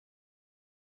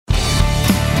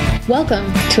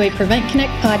Welcome to a Prevent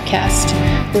Connect podcast,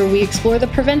 where we explore the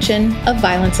prevention of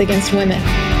violence against women.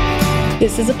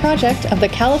 This is a project of the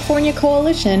California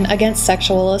Coalition Against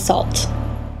Sexual Assault.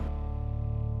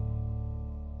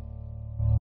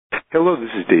 Hello, this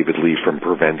is David Lee from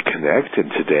Prevent Connect,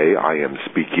 and today I am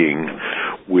speaking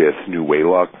with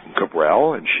Nuala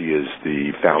Cabral, and she is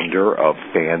the founder of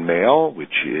FAAN Mail,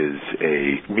 which is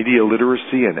a media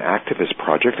literacy and activist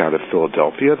project out of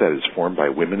Philadelphia that is formed by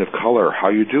women of color. How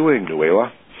are you doing,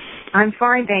 Nuala? I'm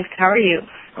fine, thanks. How are you?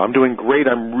 I'm doing great.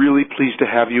 I'm really pleased to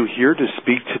have you here to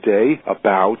speak today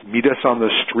about Meet Us on the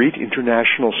Street,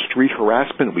 International Street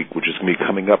Harassment Week, which is going to be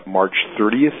coming up March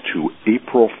 30th to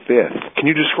April 5th. Can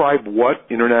you describe what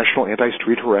International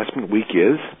Anti-Street Harassment Week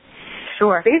is?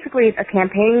 Sure. Basically, it's a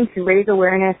campaign to raise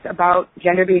awareness about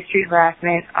gender-based street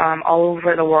harassment all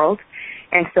over the world.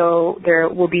 And so there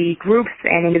will be groups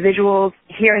and individuals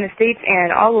here in the States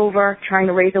and all over trying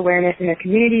to raise awareness in their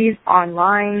communities,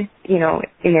 online, in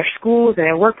their schools, in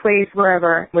their workplace,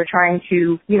 wherever. We're trying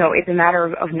to, it's a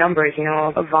matter of numbers,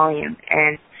 of volume.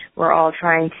 And we're all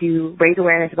trying to raise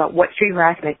awareness about what street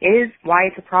harassment is, why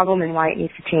it's a problem, and why it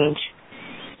needs to change.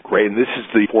 Great, and this is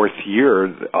the fourth year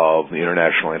of the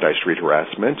International Anti-Street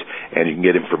Harassment, and you can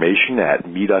get information at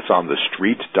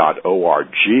meetusonthestreet.org,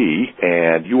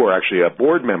 and you are actually a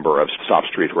board member of Stop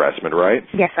Street Harassment, right?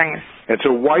 Yes, I am. And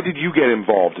so why did you get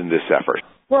involved in this effort?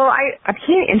 Well, I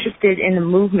became interested in the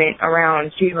movement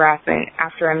around street harassment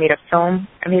after I made a film.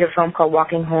 I made a film called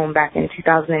Walking Home back in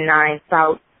 2009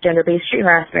 about gender-based street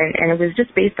harassment, and it was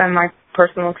just based on my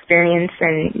personal experience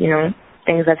and,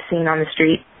 things I've seen on the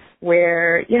street,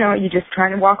 where, you're just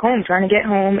trying to walk home, trying to get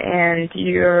home, and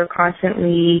you're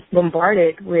constantly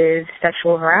bombarded with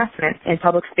sexual harassment in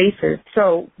public spaces.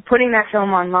 So putting that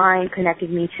film online connected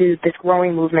me to this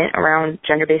growing movement around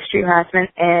gender-based street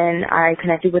harassment, and I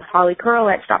connected with Holly Curl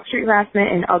at Stop Street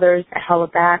Harassment and others at Hella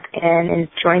Back and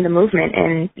joined the movement.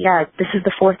 And, this is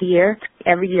the fourth year.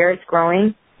 Every year it's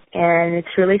growing, and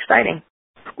it's really exciting.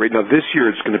 Great. Now, this year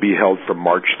it's going to be held from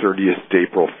March 30th to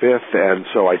April 5th, and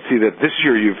so I see that this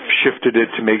year you've shifted it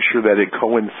to make sure that it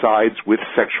coincides with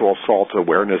Sexual Assault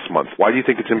Awareness Month. Why do you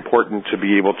think it's important to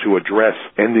be able to address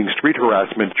ending street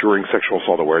harassment during Sexual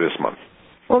Assault Awareness Month?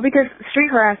 Well, because street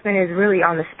harassment is really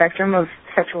on the spectrum of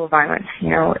sexual violence.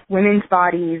 Women's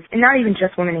bodies, and not even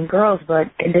just women and girls,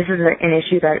 but this is an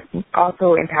issue that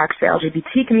also impacts the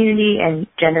LGBT community and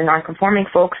gender nonconforming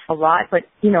folks a lot. But,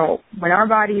 when our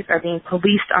bodies are being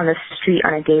policed on the street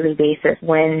on a daily basis,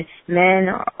 when men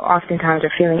oftentimes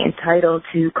are feeling entitled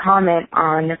to comment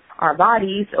on our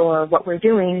bodies or what we're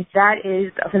doing, that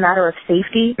is a matter of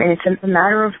safety, and it's a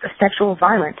matter of sexual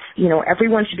violence.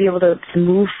 Everyone should be able to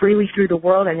move freely through the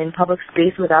world and in public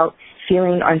space without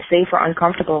feeling unsafe or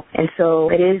uncomfortable. And so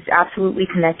it is absolutely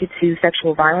connected to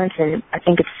sexual violence, and I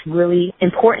think it's really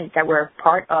important that we're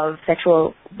part of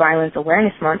Sexual Violence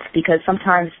Awareness Month, because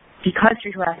sometimes, because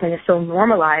street harassment is so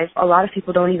normalized, a lot of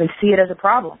people don't even see it as a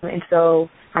problem. And so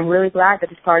I'm really glad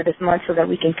that it's part of this month so that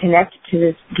we can connect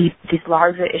to these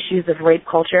larger issues of rape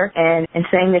culture and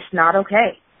saying it's not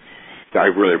okay. I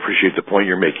really appreciate the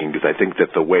point you're making, because I think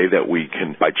that the way that we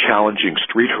can, by challenging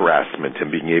street harassment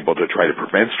and being able to try to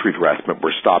prevent street harassment,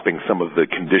 we're stopping some of the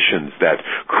conditions that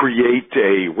create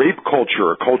a rape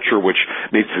culture, a culture which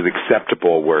makes it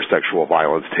acceptable where sexual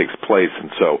violence takes place.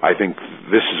 And so I think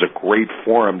this is a great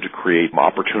forum to create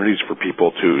opportunities for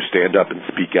people to stand up and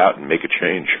speak out and make a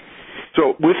change.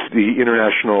 So with the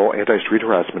International Anti-Street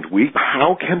Harassment Week,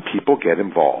 how can people get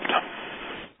involved?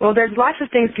 Well, there's lots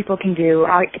of things people can do.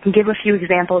 I can give a few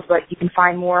examples, but you can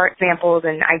find more examples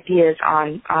and ideas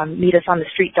on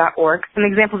meetusonthestreet.org. Some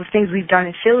examples of things we've done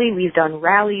in Philly. We've done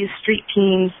rallies, street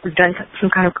teams. We've done some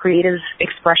kind of creative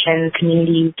expression,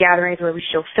 community gatherings where we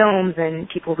show films and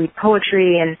people read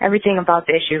poetry and everything about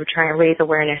the issue. We're trying to raise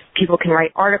awareness. People can write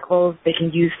articles. They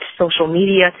can use social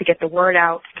media to get the word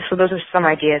out. So those are some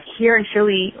ideas. Here in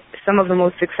Philly, some of the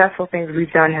most successful things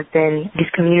we've done have been these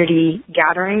community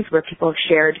gatherings where people have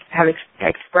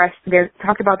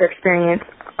talked about their experience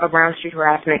around street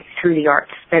harassment through the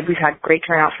arts. And we've had great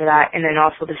turnout for that. And then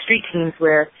also the street teams,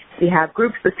 where we have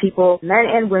groups of people, men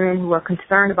and women, who are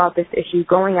concerned about this issue,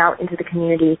 going out into the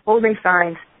community, holding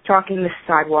signs, talking the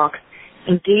sidewalks,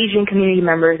 engaging community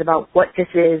members about what this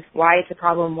is, why it's a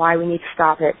problem, why we need to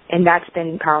stop it. And that's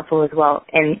been powerful as well.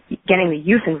 And getting the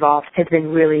youth involved has been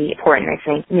really important, I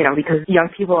think, because young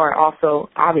people are also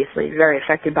obviously very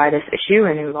affected by this issue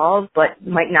and involved, but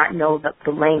might not know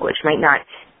the language, might not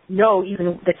know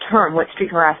even the term, what street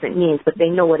harassment means, but they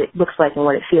know what it looks like and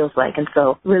what it feels like. And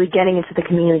so really getting into the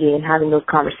community and having those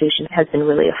conversations has been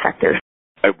really effective.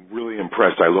 I'm really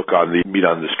impressed. I look on the Meet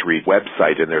on the Street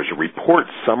website, and there's a report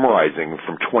summarizing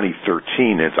from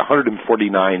 2013. It's 149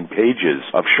 pages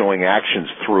of showing actions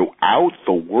throughout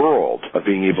the world of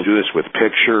being able to do this with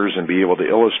pictures and be able to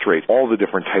illustrate all the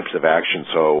different types of actions.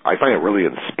 So I find it really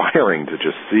inspiring to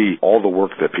just see all the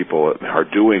work that people are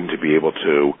doing to be able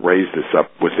to raise this up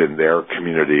within their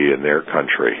community and their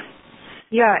country.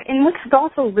 Yeah, and what's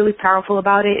also really powerful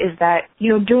about it is that,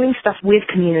 doing stuff with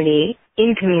community,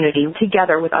 in community,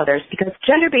 together with others, because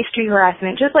gender-based street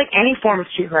harassment, just like any form of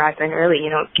street harassment, really,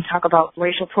 you can talk about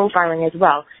racial profiling as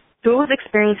well. Those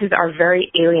experiences are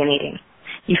very alienating.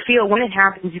 You feel, when it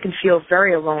happens, you can feel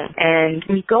very alone. And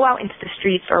when you go out into the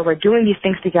streets or we're doing these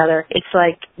things together, it's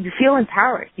like you feel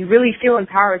empowered. You really feel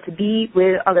empowered to be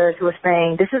with others who are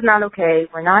saying, this is not okay,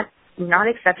 we're not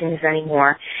accepting this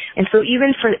anymore. And so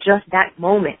even for just that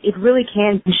moment, it really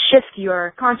can shift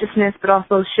your consciousness, but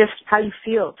also shift how you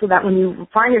feel, so that when you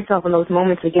find yourself in those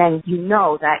moments again, you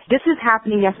know that this is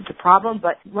happening. Yes, it's a problem,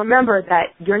 but remember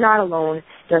that you're not alone.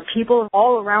 There are people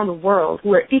all around the world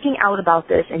who are speaking out about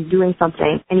this and doing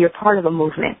something, and you're part of a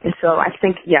movement. And so I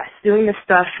think, yes, doing this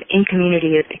stuff in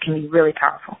community, it can be really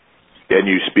powerful. And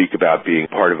you speak about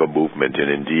being part of a movement, and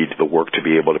indeed the work to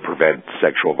be able to prevent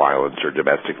sexual violence or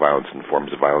domestic violence and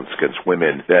forms of violence against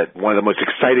women, that one of the most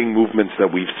exciting movements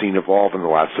that we've seen evolve in the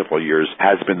last several years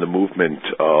has been the movement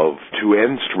to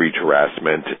end street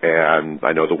harassment. And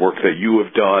I know the work that you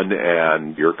have done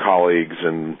and your colleagues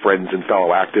and friends and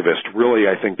fellow activists really,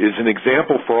 I think, is an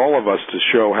example for all of us to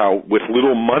show how with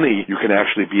little money you can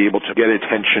actually be able to get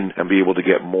attention and be able to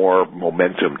get more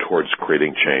momentum towards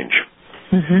creating change.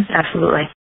 Absolutely.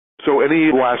 So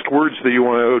any last words that you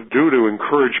want to do to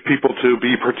encourage people to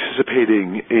be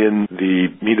participating in the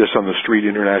Meet Us on the Street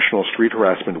International Street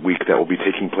Harassment Week that will be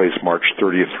taking place March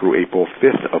 30th through April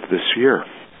 5th of this year?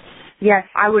 Yes,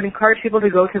 I would encourage people to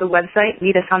go to the website,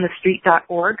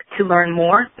 meetusonthestreet.org, to learn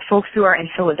more. Folks who are in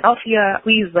Philadelphia,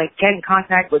 please get in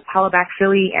contact with Hollaback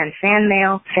Philly and FAAN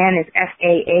Mail. FAAN is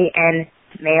FAAN.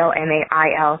 Mail,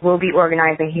 MAIL, will be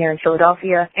organizing here in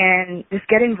Philadelphia, and just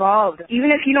get involved. Even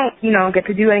if you don't, get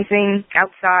to do anything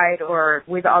outside or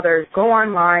with others, go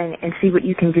online and see what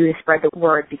you can do to spread the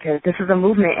word, because this is a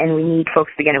movement and we need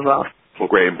folks to get involved. Well,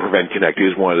 great. And Prevent Connect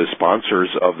is one of the sponsors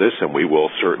of this, and we will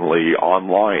certainly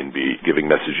online be giving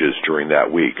messages during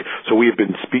that week. So we have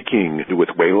been speaking with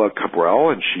Nuala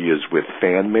Cabral, and she is with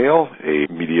FAAN Mail, a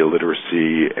media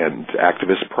literacy and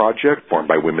activist project formed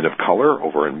by women of color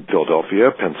over in Philadelphia,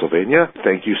 Pennsylvania.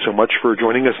 Thank you so much for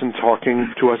joining us and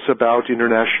talking to us about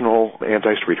International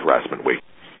Anti-Street Harassment Week.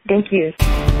 Thank you.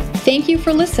 Thank you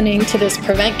for listening to this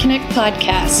Prevent Connect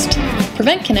podcast.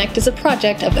 Prevent Connect is a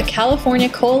project of the California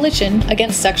Coalition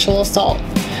Against Sexual Assault,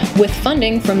 with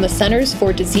funding from the Centers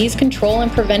for Disease Control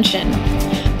and Prevention.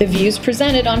 The views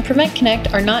presented on Prevent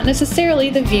Connect are not necessarily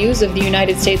the views of the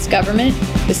United States government,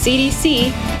 the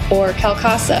CDC, or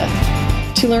CalCASA.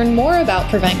 To learn more about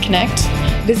Prevent Connect,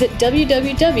 visit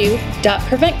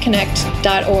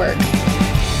www.preventconnect.org.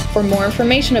 For more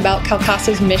information about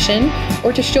CalCASA's mission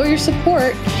or to show your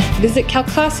support, visit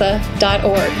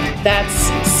calcasa.org. That's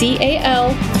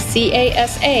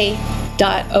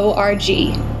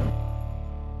CALCASA.org.